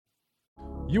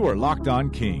You are Locked On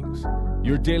Kings,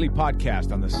 your daily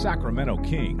podcast on the Sacramento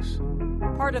Kings.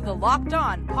 Part of the Locked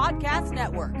On Podcast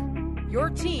Network, your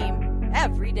team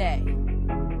every day.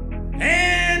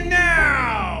 And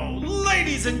now,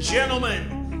 ladies and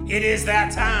gentlemen, it is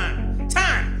that time.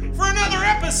 Time for another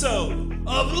episode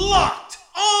of Locked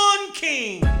On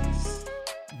Kings.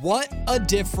 What a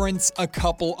difference a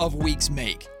couple of weeks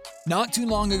make. Not too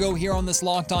long ago here on this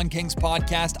Locked On Kings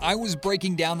podcast, I was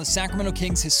breaking down the Sacramento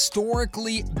Kings'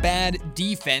 historically bad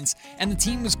defense, and the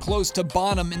team was close to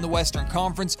bottom in the Western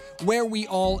Conference, where we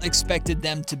all expected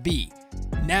them to be.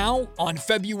 Now, on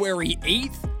February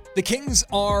 8th, the Kings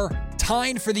are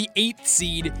tied for the 8th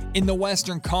seed in the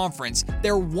Western Conference.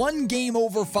 They're one game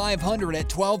over 500 at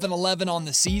 12-11 on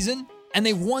the season, and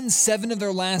they've won 7 of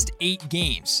their last 8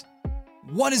 games.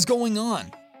 What is going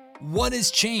on? What has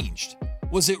changed?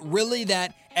 Was it really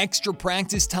that extra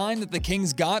practice time that the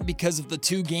Kings got because of the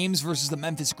 2 games versus the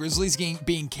Memphis Grizzlies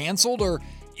being canceled, or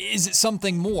is it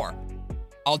something more?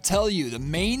 I'll tell you, the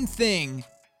main thing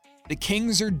the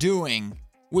Kings are doing,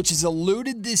 which has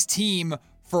eluded this team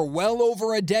for well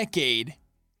over a decade,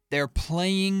 they're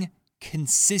playing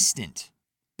consistent.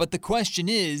 But the question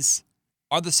is,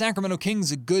 are the Sacramento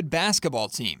Kings a good basketball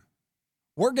team?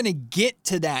 We're going to get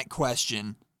to that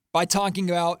question by talking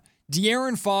about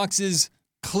De'Aaron Fox's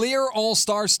clear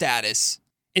all-star status.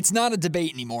 It's not a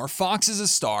debate anymore. Fox is a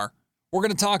star. We're going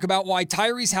to talk about why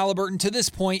Tyrese Haliburton to this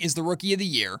point is the Rookie of the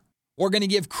Year. We're going to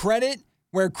give credit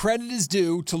where credit is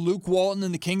due to Luke Walton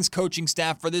and the Kings coaching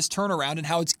staff for this turnaround and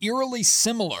how it's eerily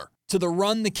similar to the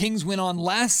run the Kings went on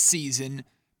last season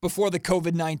before the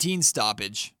COVID-19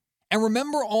 stoppage. And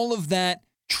remember all of that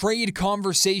trade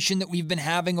conversation that we've been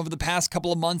having over the past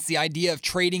couple of months, the idea of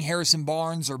trading Harrison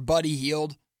Barnes or Buddy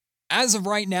Hield? As of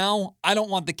right now, I don't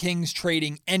want the Kings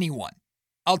trading anyone.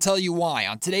 I'll tell you why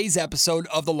on today's episode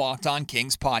of the Locked On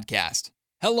Kings podcast.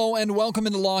 Hello and welcome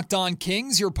into Locked On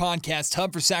Kings, your podcast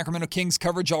hub for Sacramento Kings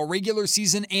coverage all regular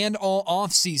season and all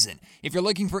off season. If you're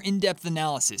looking for in-depth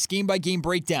analysis, game-by-game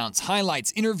breakdowns,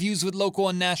 highlights, interviews with local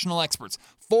and national experts,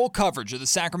 full coverage of the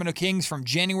Sacramento Kings from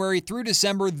January through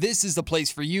December, this is the place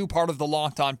for you, part of the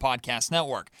Locked On Podcast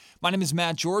Network. My name is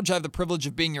Matt George. I have the privilege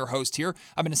of being your host here.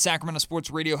 I've been a Sacramento sports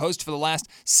radio host for the last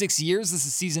 6 years. This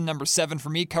is season number 7 for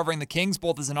me, covering the Kings,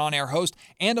 both as an on-air host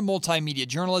and a multimedia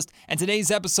journalist. And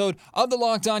today's episode of the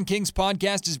Locked On Kings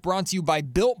podcast is brought to you by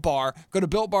Built Bar. Go to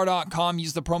BuiltBar.com,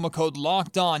 use the promo code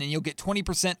LOCKEDON, and you'll get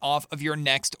 20% off of your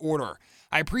next order.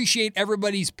 I appreciate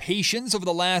everybody's patience over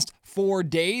the last 4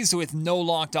 days with no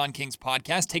Locked On Kings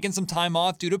podcast, taking some time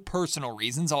off due to personal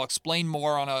reasons. I'll explain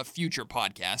more on a future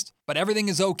podcast. But everything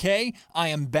is okay. I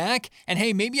am back. And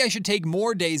hey, maybe I should take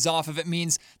more days off if it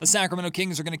means the Sacramento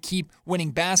Kings are going to keep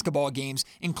winning basketball games,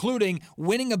 including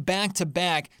winning a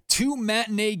back-to-back 2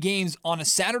 matinee games on a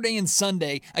Saturday and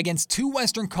Sunday against 2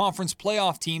 Western Conference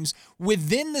playoff teams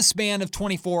within the span of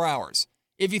 24 hours.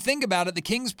 If you think about it, the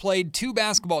Kings played 2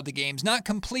 basketball games, not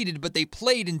completed, but they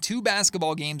played in 2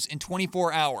 basketball games in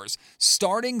 24 hours,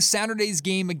 starting Saturday's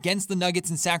game against the Nuggets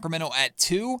in Sacramento at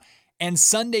 2 and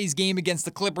Sunday's game against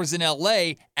the Clippers in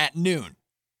LA at noon.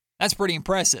 That's pretty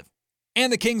impressive.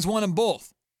 And the Kings won them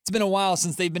both. It's been a while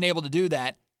since they've been able to do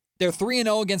that. They're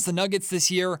 3-0 against the Nuggets this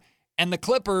year, and the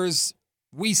Clippers,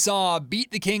 we saw,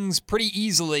 beat the Kings pretty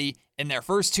easily in their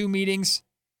first 2 meetings.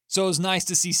 So it was nice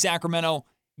to see Sacramento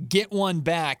get one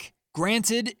back.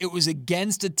 Granted, it was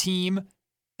against a team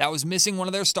that was missing one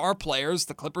of their star players.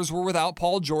 The Clippers were without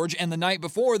Paul George, and the night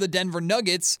before, the Denver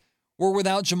Nuggets were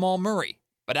without Jamal Murray.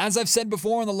 But as I've said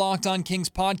before on the Locked On Kings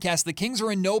podcast, the Kings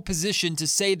are in no position to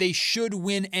say they should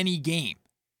win any game.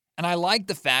 And I like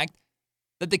the fact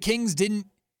that the Kings didn't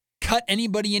cut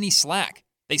anybody any slack.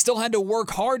 They still had to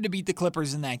work hard to beat the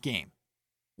Clippers in that game,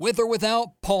 with or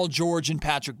without Paul George and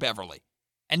Patrick Beverley.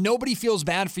 And nobody feels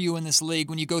bad for you in this league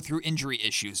when you go through injury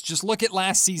issues. Just look at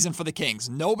last season for the Kings.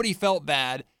 Nobody felt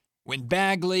bad when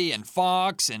Bagley and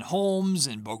Fox and Holmes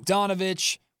and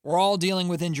Bogdanovich were all dealing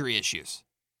with injury issues.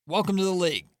 Welcome to the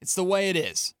league. It's the way it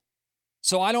is.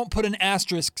 So I don't put an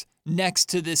asterisk next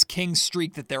to this Kings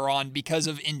streak that they're on because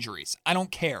of injuries. I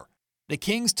don't care. The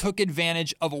Kings took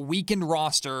advantage of a weakened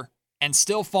roster and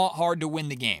still fought hard to win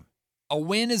the game. A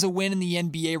win is a win in the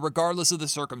NBA regardless of the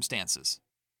circumstances.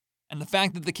 And the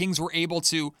fact that the Kings were able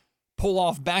to pull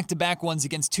off back-to-back ones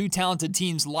against 2 talented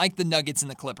teams like the Nuggets and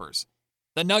the Clippers.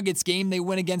 The Nuggets game, they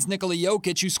win against Nikola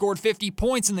Jokic, who scored 50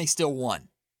 points, and they still won.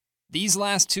 These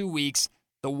last 2 weeks,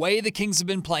 the way the Kings have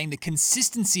been playing, the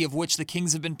consistency of which the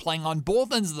Kings have been playing on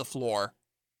both ends of the floor,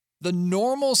 the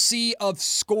normalcy of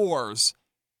scores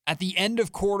at the end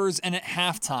of quarters and at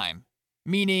halftime,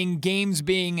 meaning games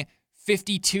being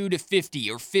 52-50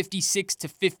 or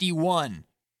 56-51,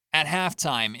 at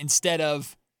halftime instead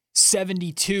of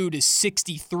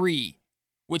 72-63,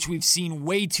 which we've seen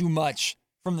way too much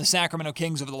from the Sacramento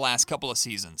Kings over the last couple of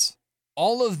seasons.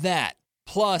 All of that,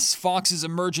 plus Fox's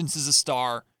emergence as a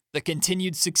star, the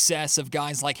continued success of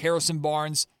guys like Harrison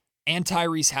Barnes and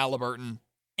Tyrese Halliburton,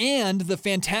 and the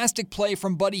fantastic play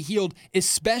from Buddy Hield,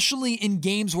 especially in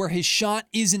games where his shot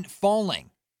isn't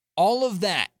falling. All of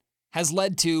that has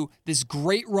led to this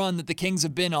great run that the Kings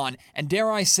have been on, and dare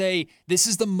I say, this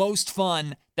is the most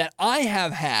fun that I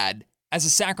have had as a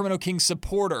Sacramento Kings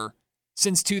supporter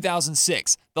since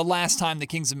 2006, the last time the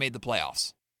Kings have made the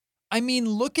playoffs. I mean,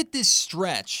 look at this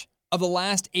stretch of the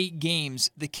last 8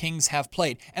 games the Kings have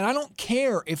played. And I don't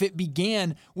care if it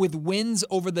began with wins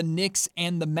over the Knicks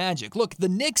and the Magic. Look, the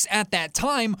Knicks at that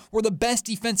time were the best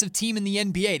defensive team in the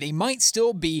NBA. They might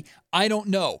still be, I don't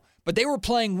know. But they were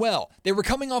playing well. They were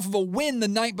coming off of a win the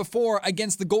night before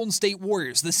against the Golden State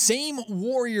Warriors, the same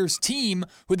Warriors team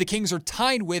who the Kings are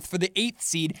tied with for the 8th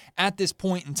seed at this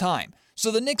point in time. So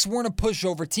the Knicks weren't a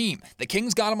pushover team. The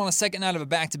Kings got them on a second night of a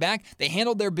back-to-back. They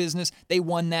handled their business. They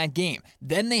won that game.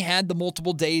 Then they had the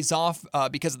multiple days off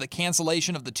because of the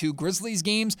cancellation of the 2 Grizzlies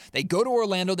games. They go to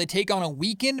Orlando. They take on a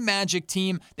weakened Magic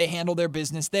team. They handle their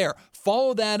business there.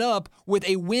 Follow that up with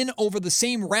a win over the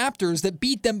same Raptors that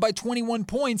beat them by 21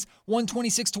 points,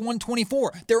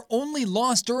 126-124. Their only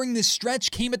loss during this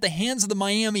stretch came at the hands of the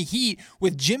Miami Heat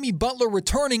with Jimmy Butler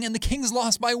returning, and the Kings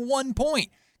lost by 1 point.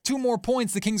 2 more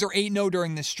points, the Kings are 8-0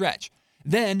 during this stretch.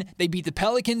 Then they beat the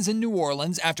Pelicans in New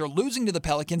Orleans after losing to the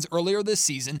Pelicans earlier this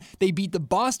season. They beat the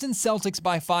Boston Celtics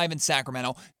by 5 in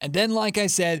Sacramento. And then, like I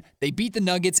said, they beat the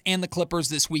Nuggets and the Clippers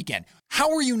this weekend.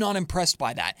 How are you not impressed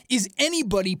by that? Is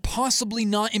anybody possibly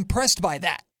not impressed by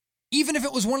that? Even if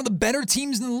it was one of the better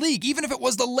teams in the league, even if it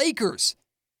was the Lakers.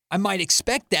 I might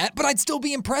expect that, but I'd still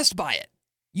be impressed by it.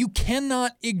 You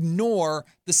cannot ignore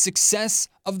the success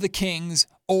of the Kings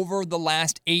over the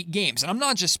last 8 games. And I'm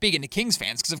not just speaking to Kings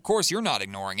fans, because of course you're not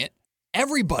ignoring it.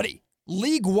 Everybody,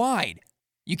 league-wide.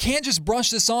 You can't just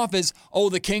brush this off as, oh,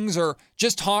 the Kings are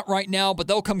just hot right now, but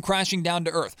they'll come crashing down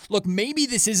to earth. Look, maybe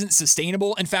this isn't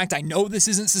sustainable. In fact, I know this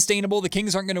isn't sustainable. The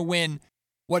Kings aren't going to win,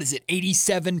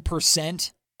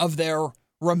 87% of their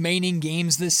remaining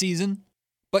games this season?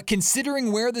 But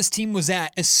considering where this team was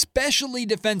at, especially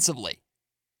defensively,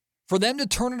 for them to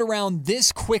turn it around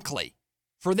this quickly,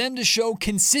 for them to show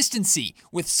consistency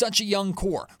with such a young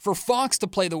core, for Fox to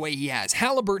play the way he has,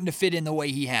 Halliburton to fit in the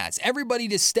way he has, everybody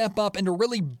to step up and to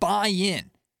really buy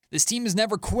in. This team has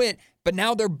never quit, but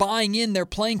now they're buying in, they're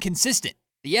playing consistent.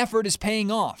 The effort is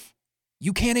paying off.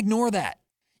 You can't ignore that.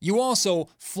 You also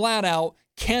flat out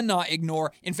cannot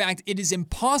ignore, in fact, it is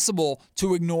impossible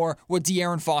to ignore what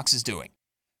De'Aaron Fox is doing.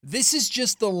 This is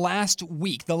just the last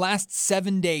week, the last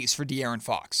 7 days for De'Aaron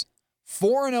Fox.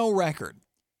 4-0 record,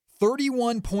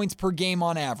 31 points per game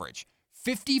on average,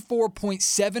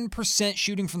 54.7%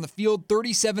 shooting from the field,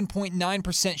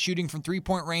 37.9% shooting from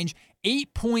three-point range,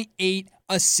 8.8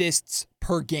 assists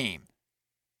per game.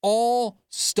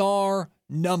 All-star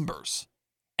numbers.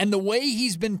 And the way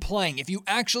he's been playing, if you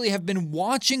actually have been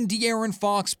watching De'Aaron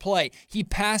Fox play, he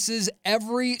passes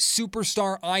every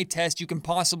superstar eye test you can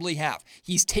possibly have.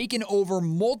 He's taken over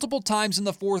multiple times in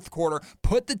the fourth quarter,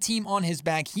 put the team on his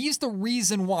back. He's the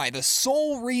reason why, the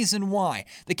sole reason why,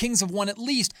 the Kings have won at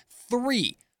least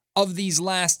 3 of these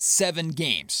last 7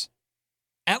 games.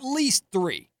 At least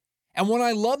 3. And what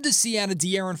I love to see out of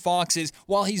De'Aaron Fox is,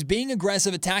 while he's being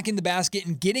aggressive, attacking the basket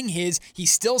and getting his,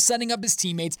 he's still setting up his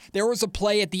teammates. There was a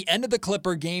play at the end of the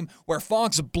Clipper game where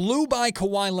Fox blew by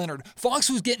Kawhi Leonard. Fox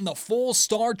was getting the full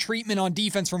star treatment on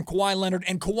defense from Kawhi Leonard,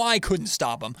 and Kawhi couldn't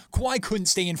stop him. Kawhi couldn't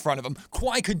stay in front of him.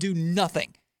 Kawhi could do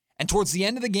nothing. And towards the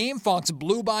end of the game, Fox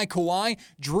blew by Kawhi,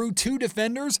 drew 2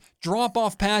 defenders,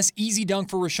 drop-off pass, easy dunk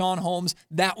for Richaun Holmes.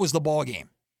 That was the ball game.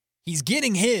 He's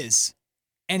getting his,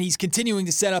 and he's continuing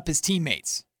to set up his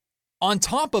teammates. On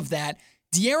top of that,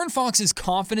 De'Aaron Fox's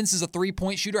confidence as a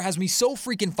three-point shooter has me so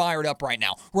freaking fired up right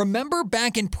now. Remember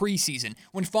back in preseason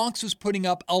when Fox was putting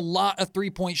up a lot of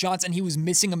three-point shots and he was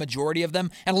missing a majority of them,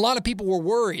 and a lot of people were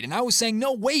worried, and I was saying,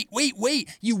 no, wait.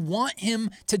 You want him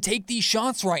to take these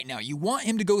shots right now. You want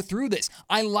him to go through this.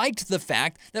 I liked the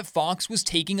fact that Fox was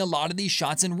taking a lot of these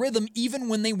shots in rhythm even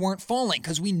when they weren't falling,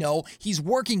 because we know he's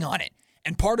working on it.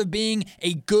 And part of being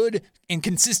a good and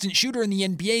consistent shooter in the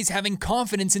NBA is having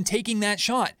confidence in taking that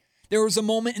shot. There was a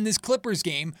moment in this Clippers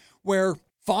game where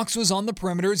Fox was on the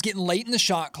perimeter, is getting late in the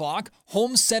shot clock.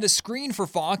 Holmes set a screen for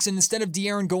Fox, and instead of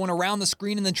De'Aaron going around the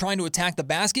screen and then trying to attack the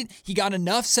basket, he got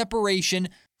enough separation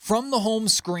from the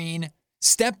Holmes screen,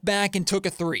 stepped back and took a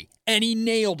 3, and he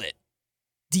nailed it.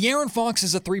 De'Aaron Fox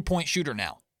is a three-point shooter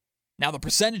now. Now, the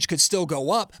percentage could still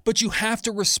go up, but you have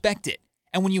to respect it.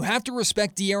 And when you have to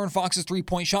respect De'Aaron Fox's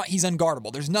three-point shot, he's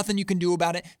unguardable. There's nothing you can do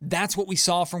about it. That's what we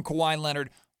saw from Kawhi Leonard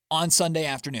on Sunday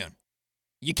afternoon.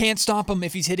 You can't stop him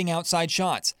if he's hitting outside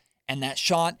shots. And that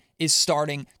shot is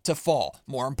starting to fall.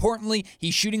 More importantly,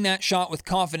 he's shooting that shot with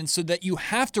confidence so that you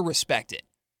have to respect it.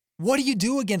 What do you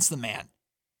do against the man?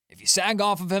 If you sag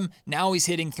off of him, now he's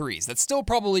hitting threes. That's still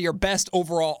probably your best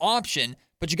overall option,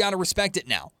 but you got to respect it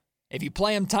now. If you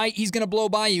play him tight, he's going to blow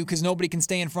by you because nobody can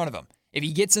stay in front of him. If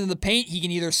he gets into the paint, he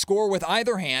can either score with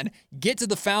either hand, get to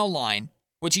the foul line,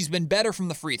 which he's been better from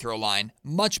the free throw line,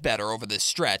 much better over this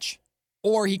stretch,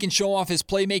 or he can show off his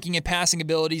playmaking and passing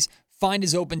abilities, find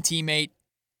his open teammate,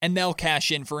 and they'll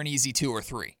cash in for an easy 2 or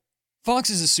 3. Fox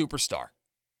is a superstar.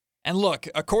 And look,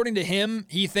 according to him,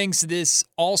 he thinks this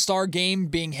All-Star game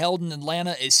being held in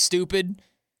Atlanta is stupid,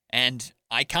 and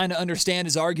I kind of understand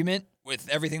his argument with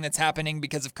everything that's happening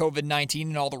because of COVID-19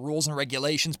 and all the rules and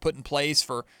regulations put in place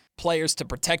for players to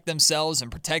protect themselves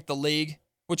and protect the league,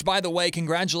 which, by the way,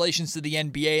 congratulations to the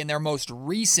NBA and their most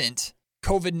recent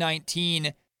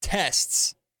COVID-19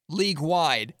 tests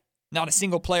league-wide. Not a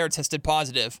single player tested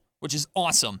positive, which is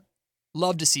awesome.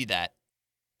 Love to see that.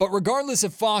 But regardless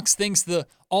if Fox thinks the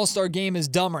All-Star game is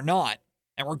dumb or not,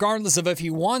 and regardless of if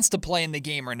he wants to play in the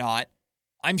game or not,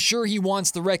 I'm sure he wants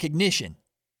the recognition.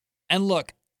 And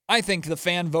look, I think the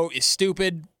fan vote is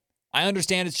stupid. I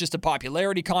understand it's just a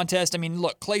popularity contest. I mean,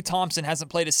 look, Klay Thompson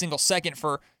hasn't played a single second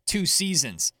for 2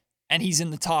 seasons, and he's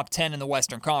in the top 10 in the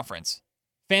Western Conference.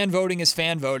 Fan voting is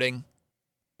fan voting,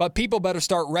 but people better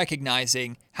start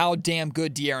recognizing how damn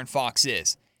good De'Aaron Fox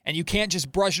is. And you can't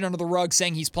just brush it under the rug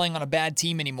saying he's playing on a bad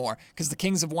team anymore, because the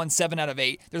Kings have won 7 out of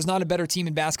 8. There's not a better team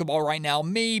in basketball right now,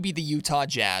 maybe the Utah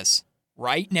Jazz.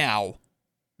 Right now.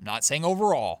 I'm not saying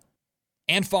overall.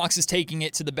 And Fox is taking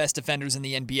it to the best defenders in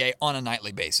the NBA on a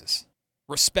nightly basis.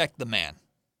 Respect the man.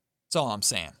 That's all I'm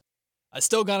saying. I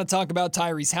still got to talk about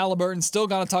Tyrese Halliburton. Still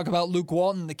got to talk about Luke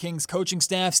Walton, the Kings coaching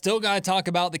staff. Still got to talk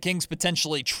about the Kings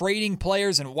potentially trading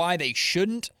players and why they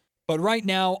shouldn't. But right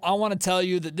now, I want to tell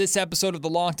you that this episode of the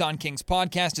Locked On Kings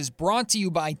podcast is brought to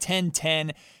you by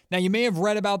 1010. Now, you may have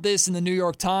read about this in the New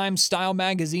York Times, Style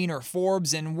Magazine, or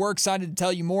Forbes, and we're excited to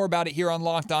tell you more about it here on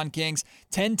Locked On Kings.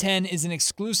 1010 is an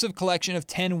exclusive collection of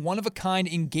 10 one-of-a-kind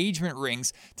engagement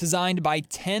rings designed by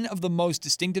 10 of the most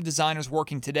distinctive designers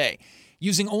working today.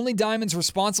 Using only diamonds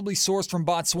responsibly sourced from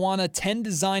Botswana, 10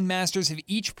 design masters have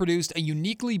each produced a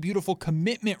uniquely beautiful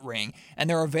commitment ring, and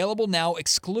they're available now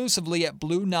exclusively at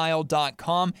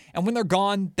BlueNile.com, and when they're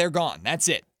gone, they're gone. That's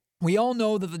it. We all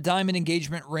know that the diamond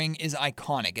engagement ring is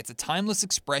iconic. It's a timeless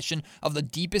expression of the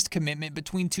deepest commitment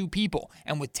between two people.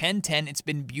 And with 1010, it's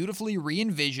been beautifully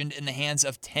re-envisioned in the hands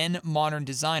of 10 modern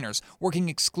designers, working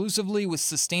exclusively with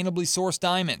sustainably sourced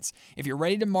diamonds. If you're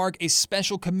ready to mark a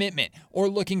special commitment or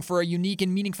looking for a unique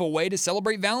and meaningful way to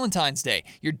celebrate Valentine's Day,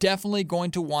 you're definitely going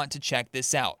to want to check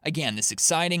this out. Again, this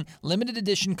exciting, limited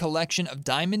edition collection of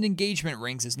diamond engagement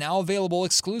rings is now available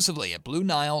exclusively at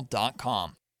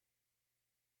BlueNile.com.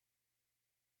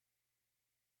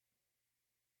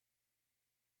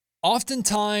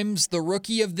 Oftentimes, the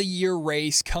Rookie of the Year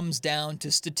race comes down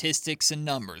to statistics and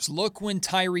numbers. Look when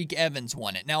Tyreke Evans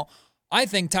won it. Now, I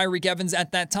think Tyreke Evans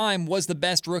at that time was the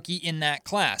best rookie in that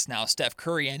class. Now, Steph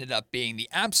Curry ended up being the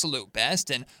absolute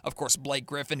best, and of course, Blake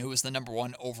Griffin, who was the number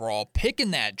 1 overall pick in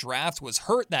that draft, was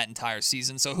hurt that entire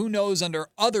season, so who knows under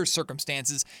other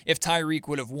circumstances if Tyreke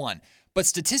would have won. But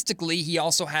statistically, he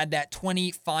also had that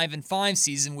 25-5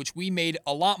 season, which we made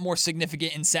a lot more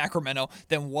significant in Sacramento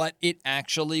than what it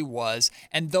actually was.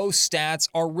 And those stats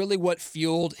are really what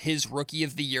fueled his Rookie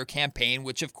of the Year campaign,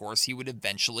 which of course he would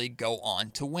eventually go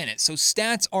on to win it. So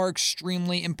stats are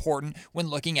extremely important when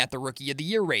looking at the Rookie of the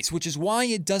Year race, which is why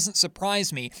it doesn't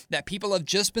surprise me that people have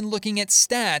just been looking at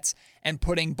stats and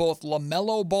putting both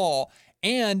LaMelo Ball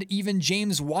and even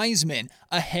James Wiseman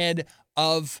ahead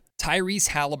of Tyrese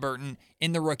Halliburton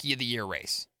in the Rookie of the Year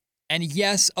race. And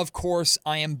yes, of course,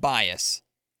 I am biased.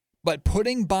 But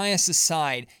putting bias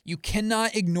aside, you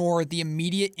cannot ignore the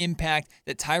immediate impact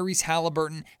that Tyrese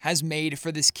Halliburton has made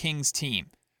for this Kings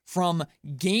team. From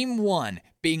Game 1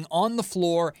 being on the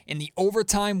floor in the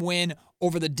overtime win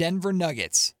over the Denver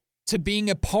Nuggets, to being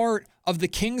a part of the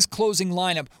Kings closing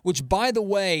lineup, which, by the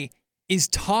way, is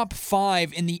top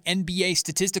 5 in the NBA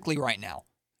statistically right now.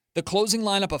 The closing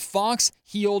lineup of Fox,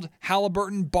 Hield,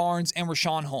 Halliburton, Barnes, and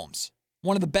Richaun Holmes.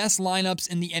 One of the best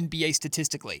lineups in the NBA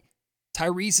statistically.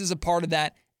 Tyrese is a part of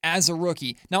that as a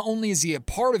rookie. Not only is he a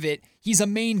part of it, he's a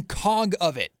main cog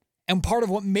of it. And part of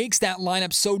what makes that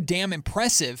lineup so damn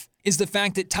impressive is the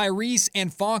fact that Tyrese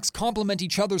and Fox complement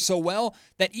each other so well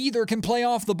that either can play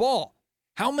off the ball.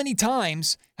 How many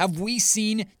times have we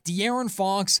seen De'Aaron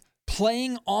Fox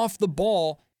playing off the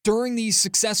ball during these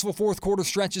successful fourth quarter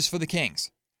stretches for the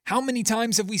Kings? How many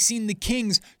times have we seen the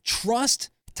Kings trust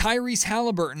Tyrese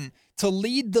Haliburton to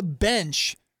lead the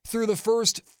bench through the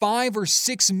first 5 or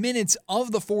 6 minutes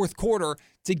of the fourth quarter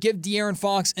to give De'Aaron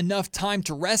Fox enough time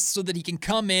to rest so that he can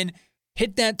come in,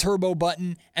 hit that turbo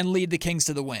button, and lead the Kings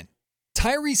to the win?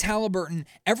 Tyrese Haliburton,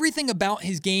 everything about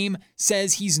his game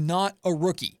says he's not a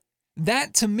rookie.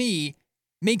 That, to me,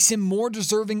 makes him more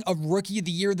deserving of Rookie of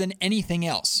the Year than anything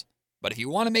else. But if you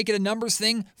want to make it a numbers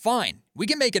thing, fine. We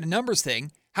can make it a numbers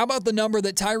thing. How about the number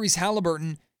that Tyrese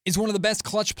Haliburton is one of the best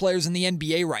clutch players in the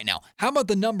NBA right now? How about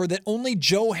the number that only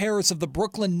Joe Harris of the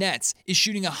Brooklyn Nets is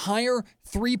shooting a higher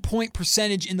three-point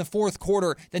percentage in the fourth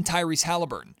quarter than Tyrese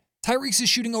Haliburton? Tyrese is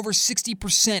shooting over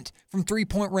 60% from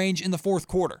three-point range in the fourth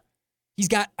quarter. He's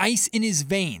got ice in his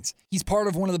veins. He's part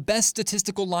of one of the best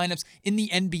statistical lineups in the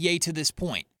NBA to this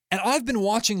point. And I've been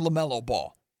watching LaMelo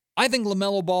Ball. I think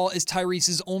LaMelo Ball is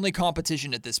Tyrese's only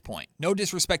competition at this point. No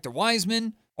disrespect to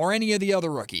Wiseman or any of the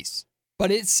other rookies. But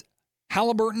it's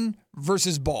Haliburton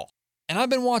versus Ball. And I've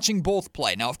been watching both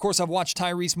play. Now, of course, I've watched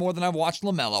Tyrese more than I've watched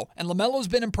LaMelo. And LaMelo's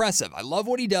been impressive. I love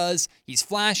what he does. He's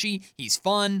flashy. He's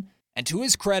fun. And to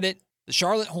his credit, the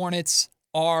Charlotte Hornets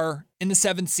are in the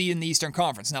 7th seed in the Eastern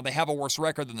Conference. Now, they have a worse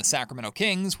record than the Sacramento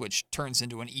Kings, which turns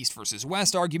into an East versus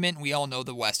West argument. We all know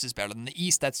the West is better than the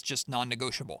East. That's just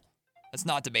non-negotiable. That's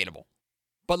not debatable.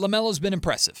 But LaMelo's been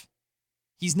impressive.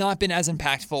 He's not been as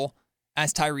impactful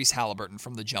as Tyrese Haliburton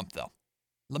from the jump, though.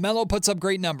 LaMelo puts up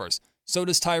great numbers. So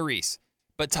does Tyrese.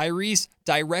 But Tyrese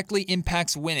directly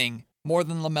impacts winning more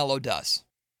than LaMelo does.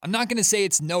 I'm not going to say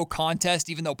it's no contest,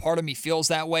 even though part of me feels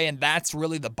that way, and that's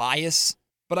really the bias.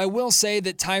 But I will say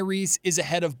that Tyrese is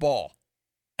ahead of Ball.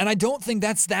 And I don't think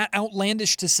that's that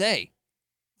outlandish to say.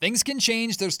 Things can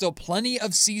change. There's still plenty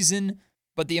of season.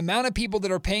 But the amount of people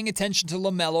that are paying attention to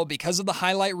LaMelo because of the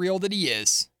highlight reel that he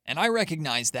is, and I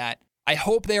recognize that, I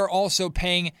hope they are also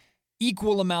paying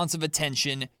equal amounts of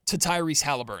attention to Tyrese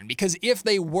Haliburton. Because if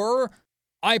they were,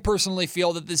 I personally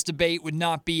feel that this debate would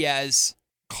not be as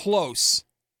close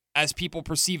as people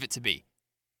perceive it to be.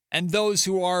 And those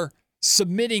who are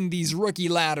submitting these rookie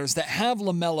ladders that have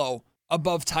LaMelo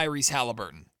above Tyrese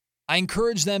Haliburton, I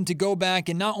encourage them to go back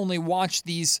and not only watch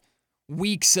these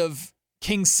weeks of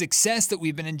Kings' success that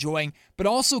we've been enjoying, but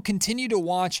also continue to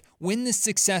watch when this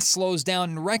success slows down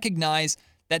and recognize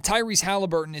that Tyrese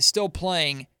Haliburton is still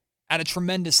playing at a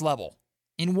tremendous level.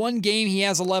 In one game, he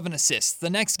has 11 assists. The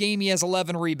next game, he has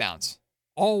 11 rebounds,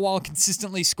 all while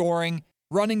consistently scoring,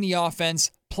 running the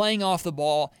offense, playing off the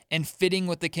ball, and fitting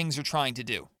what the Kings are trying to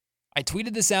do. I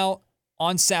tweeted this out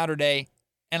on Saturday,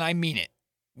 and I mean it.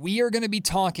 We are going to be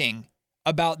talking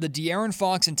about the De'Aaron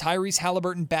Fox and Tyrese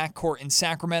Haliburton backcourt in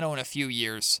Sacramento in a few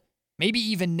years, maybe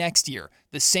even next year,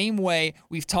 the same way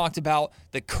we've talked about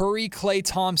the Curry-Klay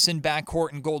Thompson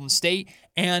backcourt in Golden State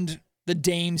and the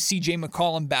Dame CJ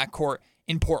McCollum backcourt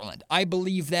in Portland. I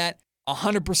believe that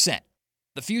 100%.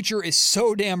 The future is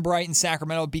so damn bright in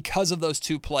Sacramento because of those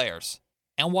two players.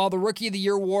 And while the Rookie of the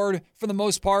Year award, for the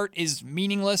most part, is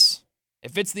meaningless,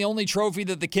 if it's the only trophy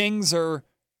that the Kings are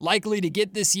likely to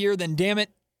get this year, then damn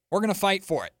it, we're going to fight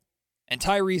for it. And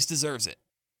Tyrese deserves it.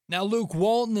 Now, Luke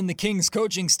Walton and the Kings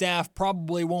coaching staff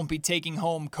probably won't be taking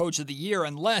home Coach of the Year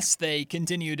unless they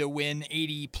continue to win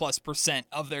 80+%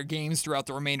 of their games throughout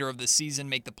the remainder of the season,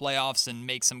 make the playoffs, and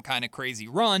make some kind of crazy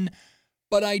run.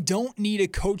 But I don't need a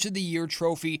Coach of the Year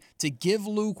trophy to give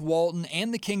Luke Walton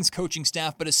and the Kings coaching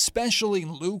staff, but especially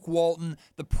Luke Walton,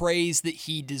 the praise that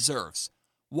he deserves.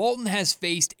 Walton has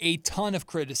faced a ton of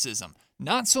criticism.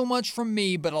 Not so much from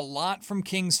me, but a lot from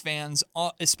Kings fans,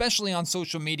 especially on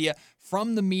social media,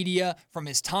 from the media, from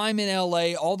his time in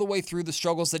LA, all the way through the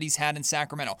struggles that he's had in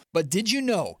Sacramento. But did you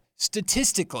know,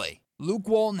 statistically, Luke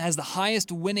Walton has the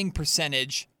highest winning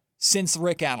percentage since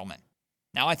Rick Adelman?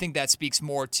 Now, I think that speaks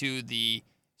more to the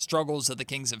struggles that the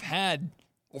Kings have had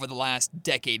over the last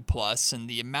decade plus and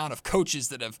the amount of coaches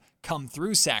that have come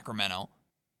through Sacramento.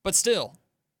 But still,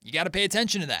 you got to pay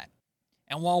attention to that.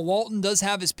 And while Walton does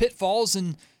have his pitfalls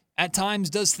and at times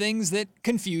does things that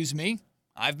confuse me,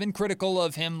 I've been critical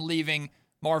of him leaving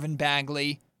Marvin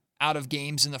Bagley out of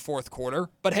games in the fourth quarter.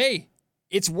 But hey,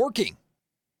 it's working.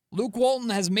 Luke Walton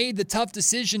has made the tough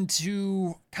decision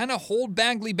to kind of hold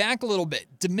Bagley back a little bit,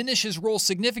 diminish his role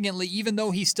significantly, even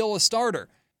though he's still a starter,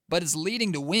 but is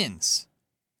leading to wins.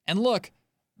 And look,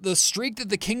 the streak that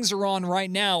the Kings are on right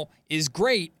now is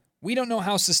great. We don't know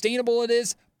how sustainable it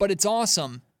is, but it's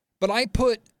awesome. But I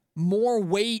put more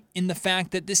weight in the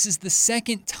fact that this is the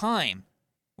second time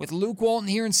with Luke Walton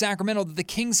here in Sacramento that the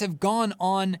Kings have gone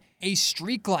on a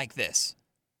streak like this.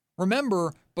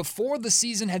 Remember, before the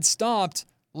season had stopped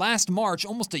last March,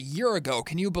 almost a year ago,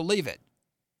 can you believe it?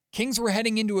 Kings were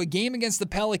heading into a game against the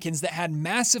Pelicans that had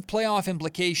massive playoff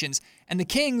implications, and the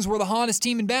Kings were the hottest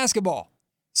team in basketball.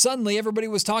 Suddenly, everybody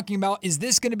was talking about, is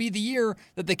this going to be the year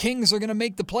that the Kings are going to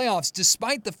make the playoffs,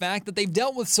 despite the fact that they've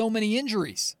dealt with so many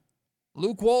injuries?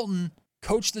 Luke Walton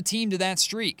coached the team to that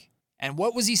streak. And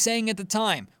what was he saying at the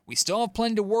time? We still have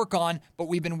plenty to work on, but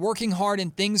we've been working hard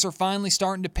and things are finally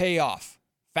starting to pay off.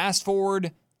 Fast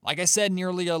forward, like I said,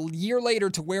 nearly a year later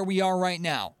to where we are right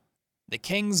now. The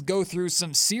Kings go through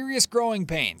some serious growing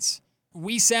pains.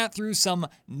 We sat through some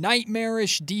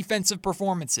nightmarish defensive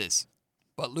performances.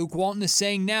 But Luke Walton is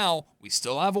saying now, we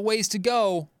still have a ways to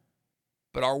go,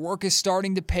 but our work is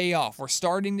starting to pay off. We're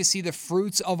starting to see the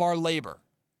fruits of our labor.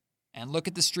 And look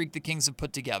at the streak the Kings have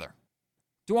put together.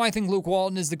 Do I think Luke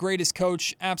Walton is the greatest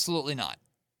coach? Absolutely not.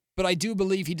 But I do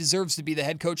believe he deserves to be the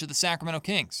head coach of the Sacramento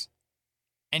Kings.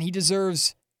 And he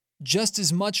deserves just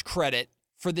as much credit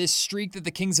for this streak that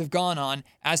the Kings have gone on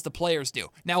as the players do.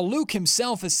 Now, Luke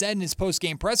himself has said in his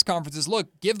post-game press conferences, look,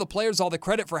 give the players all the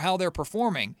credit for how they're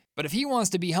performing, but if he wants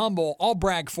to be humble, I'll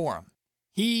brag for him.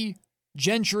 He,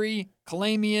 Gentry,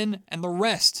 Kalamian, and the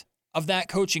rest of that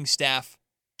coaching staff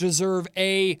deserve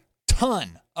a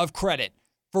ton of credit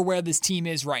for where this team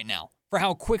is right now, for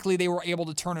how quickly they were able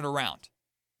to turn it around.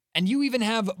 And you even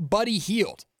have Buddy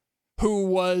Hield, who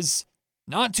was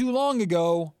not too long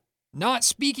ago not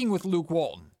speaking with Luke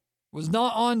Walton, was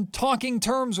not on talking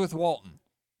terms with Walton,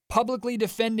 publicly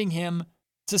defending him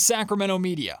to Sacramento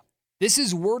media. This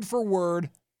is word for word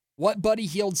what Buddy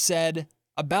Hield said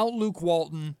about Luke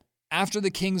Walton after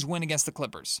the Kings win against the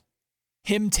Clippers.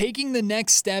 Him taking the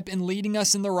next step in leading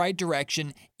us in the right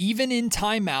direction, even in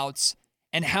timeouts,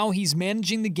 and how he's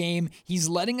managing the game. He's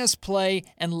letting us play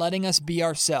and letting us be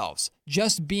ourselves,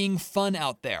 just being fun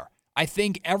out there. I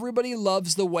think everybody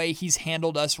loves the way he's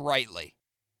handled us rightly.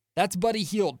 That's Buddy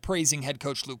Hield praising head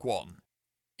coach Luke Walton.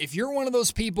 If you're one of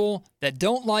those people that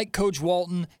don't like Coach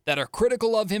Walton, that are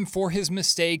critical of him for his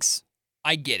mistakes,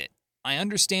 I get it. I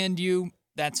understand you.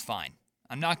 That's fine.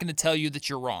 I'm not going to tell you that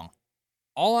you're wrong.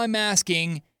 All I'm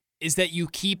asking is that you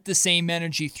keep the same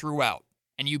energy throughout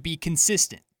and you be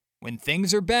consistent. When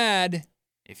things are bad,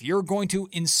 if you're going to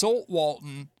insult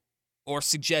Walton or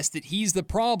suggest that he's the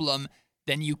problem,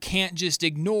 then you can't just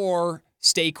ignore,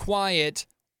 stay quiet,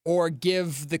 or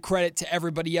give the credit to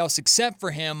everybody else except for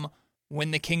him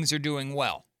when the Kings are doing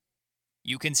well.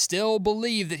 You can still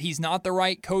believe that he's not the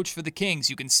right coach for the Kings.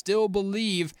 You can still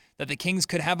believe that the Kings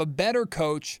could have a better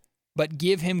coach, but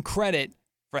give him credit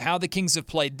for how the Kings have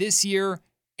played this year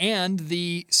and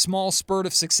the small spurt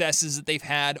of successes that they've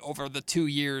had over the 2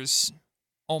 years,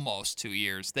 almost 2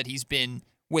 years, that he's been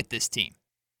with this team.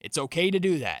 It's okay to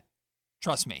do that.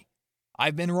 Trust me.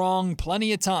 I've been wrong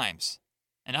plenty of times,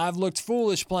 and I've looked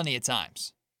foolish plenty of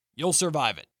times. You'll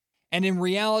survive it. And in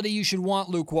reality, you should want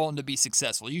Luke Walton to be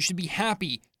successful. You should be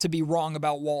happy to be wrong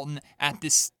about Walton at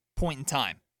this point in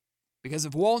time. Because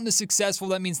if Walton is successful,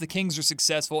 that means the Kings are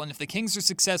successful. And if the Kings are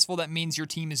successful, that means your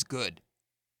team is good.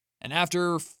 And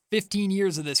after 15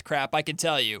 years of this crap, I can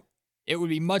tell you, it would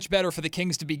be much better for the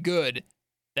Kings to be good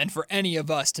than for any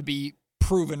of us to be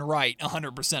proven right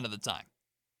 100% of the time.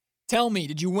 Tell me,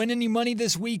 did you win any money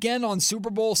this weekend on Super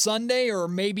Bowl Sunday or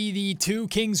maybe the 2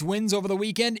 Kings wins over the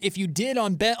weekend? If you did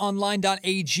on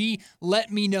betonline.ag,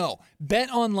 let me know.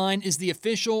 BetOnline is the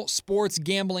official sports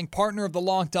gambling partner of the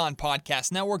Locked On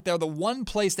Podcast Network. They're the one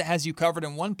place that has you covered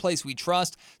and one place we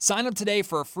trust. Sign up today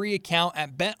for a free account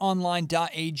at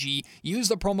betonline.ag. Use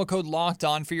the promo code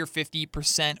LOCKEDON for your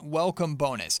 50% welcome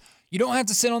bonus. You don't have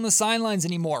to sit on the sidelines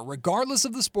anymore. Regardless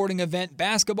of the sporting event,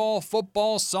 basketball,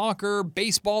 football, soccer,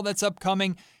 baseball that's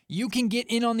upcoming, you can get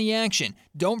in on the action.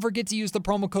 Don't forget to use the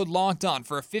promo code LOCKEDON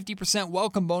for a 50%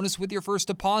 welcome bonus with your first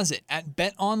deposit at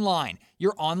BetOnline,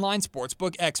 your online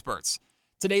sportsbook experts.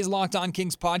 Today's Locked On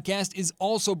Kings podcast is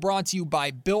also brought to you by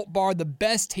Built Bar, the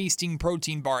best tasting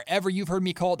protein bar ever. You've heard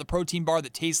me call it the protein bar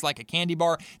that tastes like a candy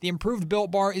bar. The improved Built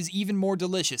Bar is even more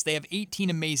delicious. They have 18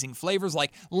 amazing flavors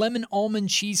like lemon almond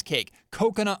cheesecake,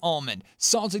 coconut almond,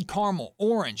 salted caramel,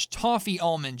 orange, toffee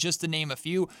almond, just to name a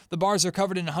few. The bars are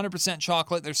covered in 100%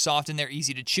 chocolate. They're soft and they're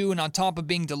easy to chew. And on top of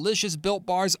being delicious, Built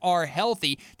Bars are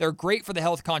healthy. They're great for the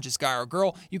health-conscious guy or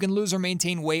girl. You can lose or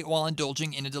maintain weight while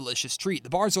indulging in a delicious treat. The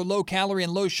bars are low calorie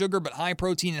and low sugar, but high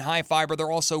protein and high fiber.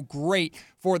 They're also great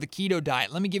for the keto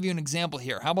diet. Let me give you an example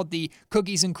here. How about the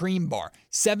cookies and cream bar?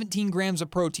 17 grams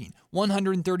of protein,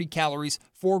 130 calories,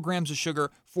 4 grams of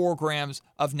sugar, 4 grams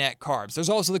of net carbs. There's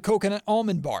also the coconut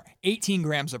almond bar, 18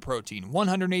 grams of protein,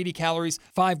 180 calories,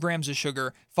 5 grams of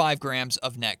sugar, 5 grams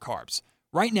of net carbs.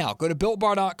 Right now, go to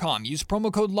BuiltBar.com. Use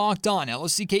promo code LOCKEDON,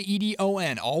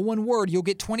 LOCKEDON, all one word. You'll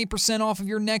get 20% off of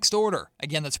your next order.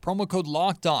 Again, that's promo code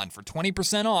LOCKEDON for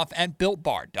 20% off at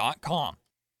BuiltBar.com.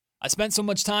 I spent so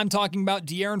much time talking about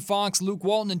De'Aaron Fox, Luke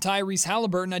Walton, and Tyrese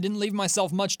Halliburton, I didn't leave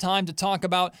myself much time to talk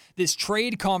about this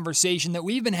trade conversation that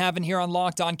we've been having here on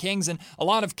Locked On Kings, and a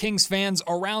lot of Kings fans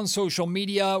around social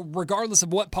media, regardless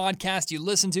of what podcast you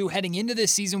listen to. Heading into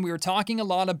this season, we were talking a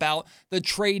lot about the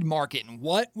trade market and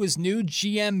what was new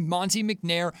GM Monte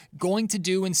McNair going to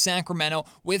do in Sacramento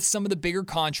with some of the bigger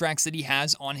contracts that he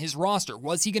has on his roster.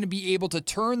 Was he going to be able to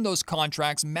turn those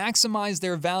contracts, maximize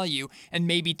their value, and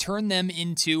maybe turn them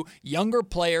into younger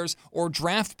players or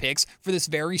draft picks for this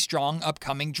very strong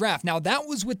upcoming draft? Now, that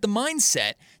was with the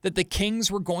mindset that the Kings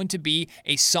were going to be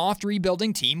a soft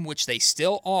rebuilding team, which they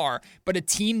still are, but a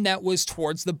team that was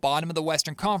towards the bottom of the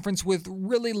Western Conference with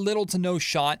really little to no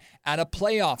shot at a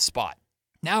playoff spot.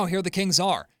 Now, here the Kings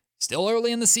are, still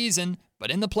early in the season,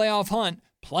 but in the playoff hunt,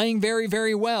 playing very,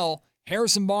 very well.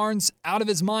 Harrison Barnes out of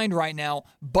his mind right now.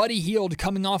 Buddy Hield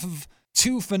coming off of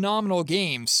 2 phenomenal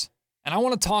games. And I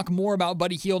want to talk more about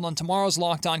Buddy Hield on tomorrow's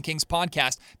Locked On Kings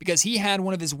podcast because he had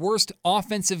one of his worst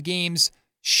offensive games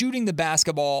shooting the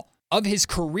basketball of his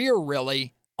career,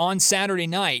 really, on Saturday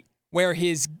night, where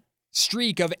his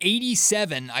streak of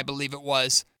 87, I believe it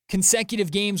was, consecutive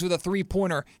games with a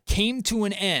three-pointer came to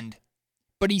an end.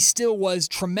 But he still was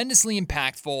tremendously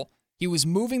impactful. He was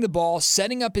moving the ball,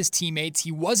 setting up his teammates.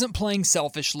 He wasn't playing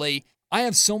selfishly. I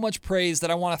have so much praise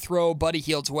that I want to throw Buddy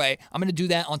Hield's way. I'm going to do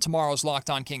that on tomorrow's Locked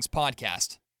On Kings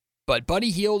podcast. But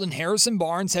Buddy Hield and Harrison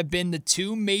Barnes have been the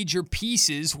 2 major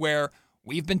pieces where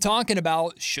we've been talking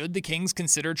about should the Kings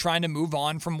consider trying to move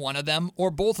on from one of them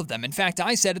or both of them. In fact,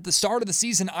 I said at the start of the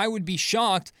season I would be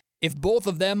shocked if both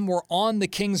of them were on the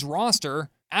Kings roster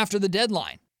after the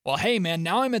deadline. Well, hey man,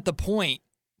 now I'm at the point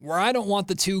where I don't want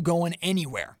the 2 going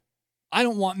anywhere. I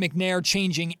don't want McNair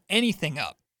changing anything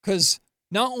up because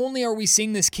not only are we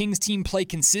seeing this Kings team play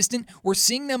consistent, we're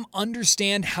seeing them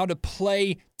understand how to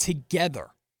play together.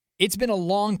 It's been a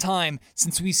long time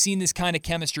since we've seen this kind of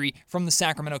chemistry from the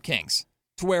Sacramento Kings,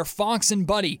 to where Fox and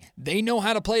Buddy, they know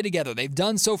how to play together. They've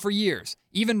done so for years.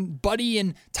 Even Buddy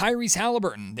and Tyrese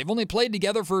Halliburton, they've only played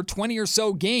together for 20 or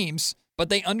so games, but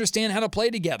they understand how to play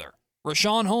together.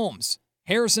 Richaun Holmes,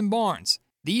 Harrison Barnes,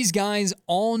 these guys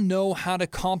all know how to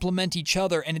complement each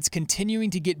other, and it's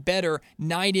continuing to get better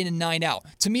night in and night out.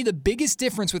 To me, the biggest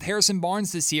difference with Harrison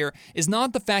Barnes this year is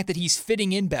not the fact that he's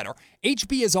fitting in better.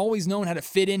 HB has always known how to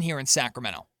fit in here in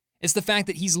Sacramento. It's the fact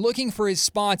that he's looking for his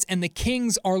spots, and the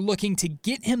Kings are looking to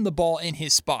get him the ball in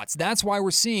his spots. That's why we're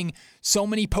seeing so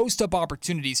many post-up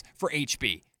opportunities for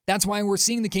HB. That's why we're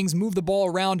seeing the Kings move the ball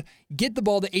around, get the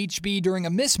ball to HB during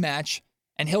a mismatch,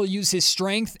 and he'll use his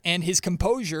strength and his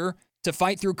composure to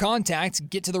fight through contact,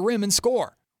 get to the rim, and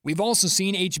score. We've also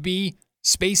seen HB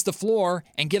space the floor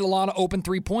and get a lot of open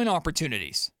three-point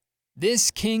opportunities.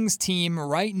 This Kings team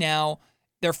right now,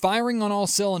 they're firing on all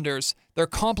cylinders. They're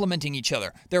complementing each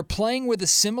other. They're playing with a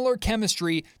similar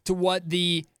chemistry to what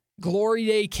the Glory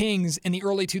Day Kings in the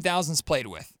early 2000s played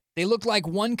with. They look like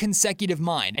one consecutive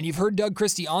mind. And you've heard Doug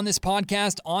Christie on this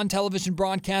podcast, on television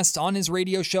broadcasts, on his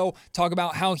radio show, talk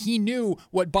about how he knew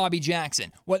what Bobby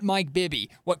Jackson, what Mike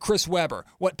Bibby, what Chris Webber,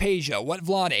 what Peja, what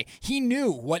Vlade, he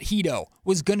knew what Hedo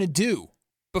was going to do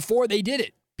before they did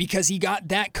it because he got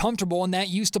that comfortable and that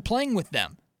used to playing with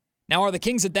them. Now, are the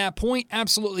Kings at that point?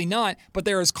 Absolutely not, but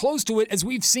they're as close to it as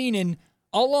we've seen in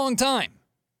a long time,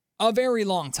 a very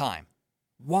long time.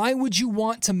 Why would you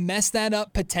want to mess that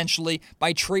up potentially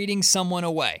by trading someone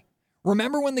away?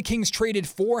 Remember when the Kings traded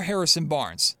for Harrison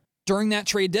Barnes? During that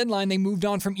trade deadline, they moved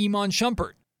on from Iman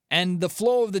Shumpert, and the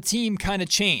flow of the team kind of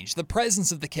changed. The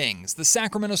presence of the Kings, the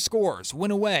Sacramento scores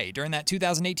went away during that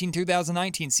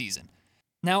 2018-2019 season.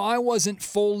 Now, I wasn't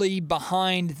fully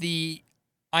behind the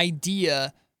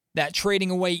idea that trading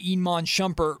away Iman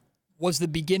Shumpert was the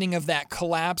beginning of that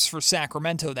collapse for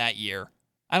Sacramento that year.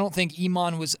 I don't think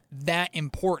Iman was that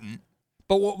important,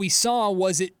 but what we saw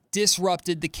was it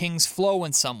disrupted the Kings' flow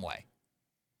in some way.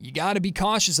 You got to be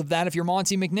cautious of that if you're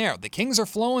Monte McNair. The Kings are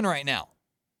flowing right now,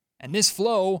 and this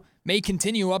flow may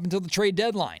continue up until the trade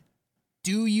deadline.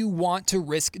 Do you want to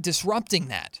risk disrupting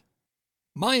that?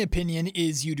 My opinion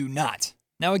is you do not.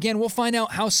 Now again, we'll find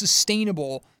out how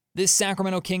sustainable this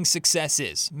Sacramento Kings success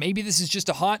is. Maybe this is just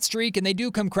a hot streak and they do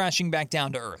come crashing back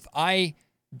down to earth. I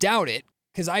doubt it,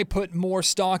 because I put more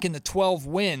stock in the 12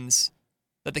 wins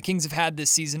that the Kings have had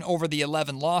this season over the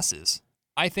 11 losses.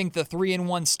 I think the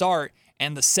 3-1 start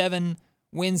and the 7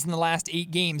 wins in the last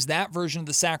 8 games, that version of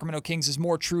the Sacramento Kings is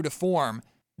more true to form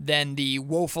than the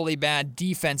woefully bad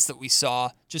defense that we saw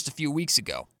just a few weeks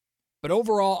ago. But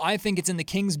overall, I think it's in the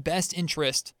Kings' best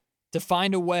interest to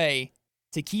find a way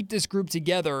to keep this group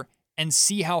together and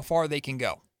see how far they can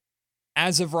go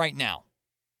as of right now.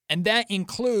 And that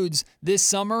includes this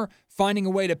summer finding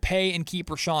a way to pay and keep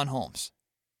Richaun Holmes.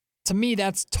 To me,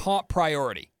 that's top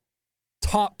priority.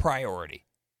 Top priority.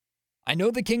 I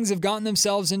know the Kings have gotten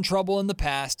themselves in trouble in the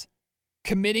past,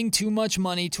 committing too much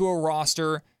money to a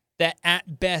roster that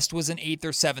at best was an 8th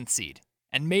or 7th seed.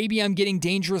 And maybe I'm getting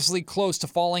dangerously close to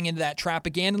falling into that trap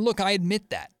again. And look, I admit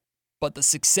that. But the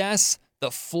success,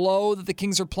 the flow that the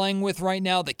Kings are playing with right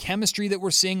now, the chemistry that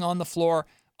we're seeing on the floor,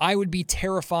 I would be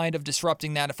terrified of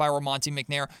disrupting that if I were Monte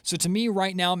McNair. So to me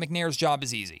right now, McNair's job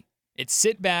is easy. It's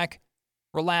sit back,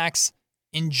 relax,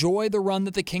 enjoy the run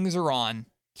that the Kings are on,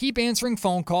 keep answering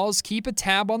phone calls, keep a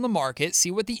tab on the market,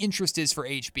 see what the interest is for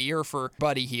HB or for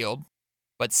Buddy Hield.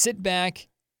 But sit back,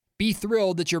 be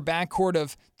thrilled that your backcourt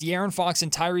of De'Aaron Fox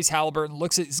and Tyrese Halliburton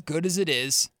looks as good as it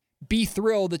is. Be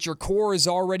thrilled that your core is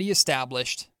already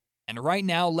established. And right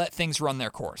now, let things run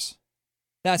their course.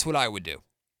 That's what I would do.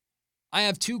 I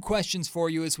have 2 questions for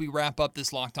you as we wrap up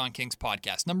this Locked On Kings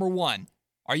podcast. Number 1,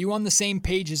 are you on the same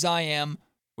page as I am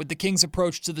with the Kings'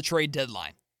 approach to the trade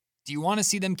deadline? Do you want to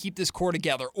see them keep this core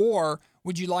together? Or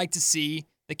would you like to see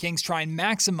the Kings try and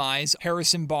maximize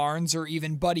Harrison Barnes or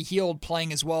even Buddy Hield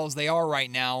playing as well as they are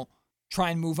right now,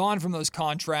 try and move on from those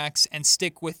contracts and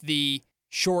stick with the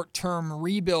short-term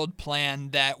rebuild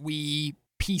plan that we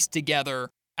pieced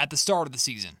together at the start of the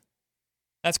season?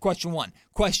 That's question 1.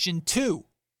 Question 2,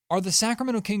 are the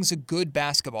Sacramento Kings a good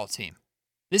basketball team?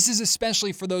 This is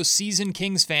especially for those seasoned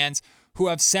Kings fans who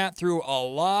have sat through a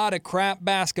lot of crap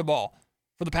basketball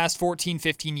for the past 14,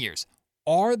 15 years.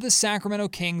 Are the Sacramento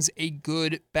Kings a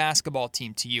good basketball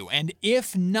team to you? And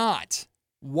if not,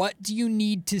 what do you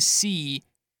need to see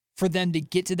for them to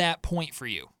get to that point for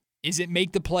you? Is it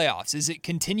make the playoffs? Is it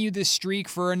continue this streak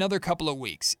for another couple of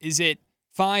weeks? Is it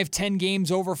 5-10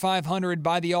 games over 500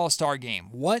 by the All-Star game?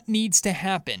 What needs to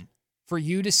happen for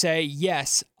you to say,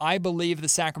 yes, I believe the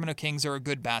Sacramento Kings are a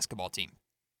good basketball team?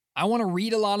 I want to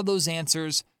read a lot of those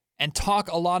answers and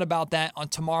talk a lot about that on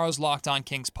tomorrow's Locked On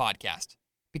Kings podcast,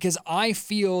 because I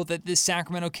feel that this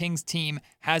Sacramento Kings team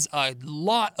has a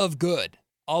lot of good,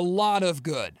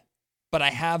 but I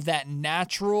have that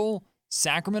natural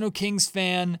Sacramento Kings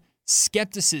fan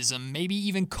skepticism, maybe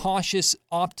even cautious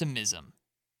optimism.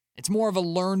 It's more of a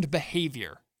learned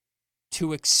behavior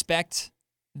to expect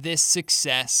this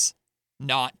success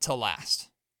not to last.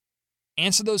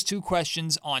 Answer those 2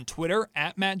 questions on Twitter.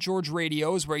 At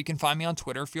MattGeorgeRadio is where you can find me on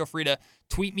Twitter. Feel free to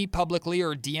tweet me publicly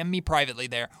or DM me privately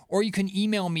there. Or you can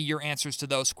email me your answers to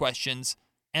those questions.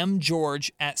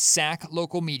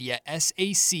 mgeorge@saclocalmedia,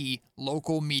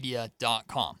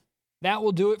 SAClocalmedia.com. That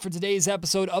will do it for today's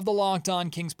episode of the Locked On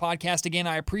Kings podcast. Again,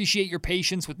 I appreciate your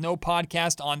patience with no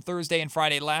podcast on Thursday and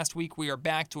Friday last week. We are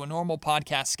back to a normal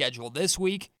podcast schedule this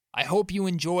week. I hope you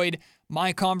enjoyed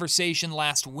my conversation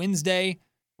last Wednesday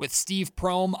with Steve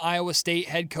Prohm, Iowa State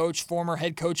head coach, former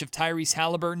head coach of Tyrese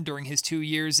Halliburton during his 2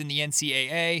 years in the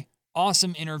NCAA.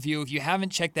 Awesome interview. If you haven't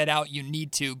checked that out, you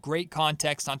need to. Great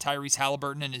context on Tyrese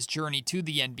Halliburton and his journey to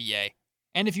the NBA.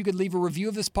 And if you could leave a review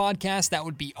of this podcast, that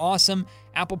would be awesome.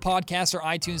 Apple Podcasts or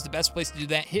iTunes, the best place to do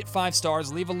that. Hit 5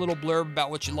 stars, leave a little blurb about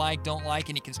what you like, don't like,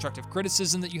 any constructive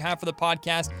criticism that you have for the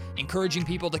podcast, encouraging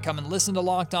people to come and listen to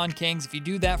Locked On Kings. If you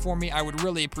do that for me, I would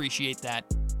really appreciate that.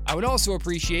 I would also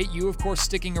appreciate you, of course,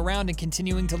 sticking around and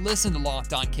continuing to listen to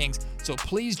Locked On Kings. So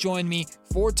please join me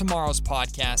for tomorrow's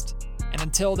podcast. And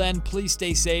until then, please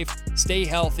stay safe, stay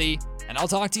healthy, and I'll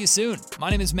talk to you soon. My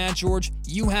name is Matt George.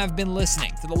 You have been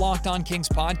listening to the Locked On Kings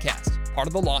podcast, part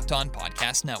of the Locked On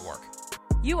Podcast Network.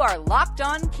 You are Locked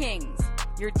On Kings,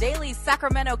 your daily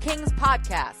Sacramento Kings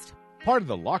podcast. Part of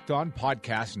the Locked On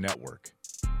Podcast Network.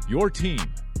 Your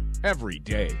team every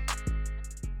day.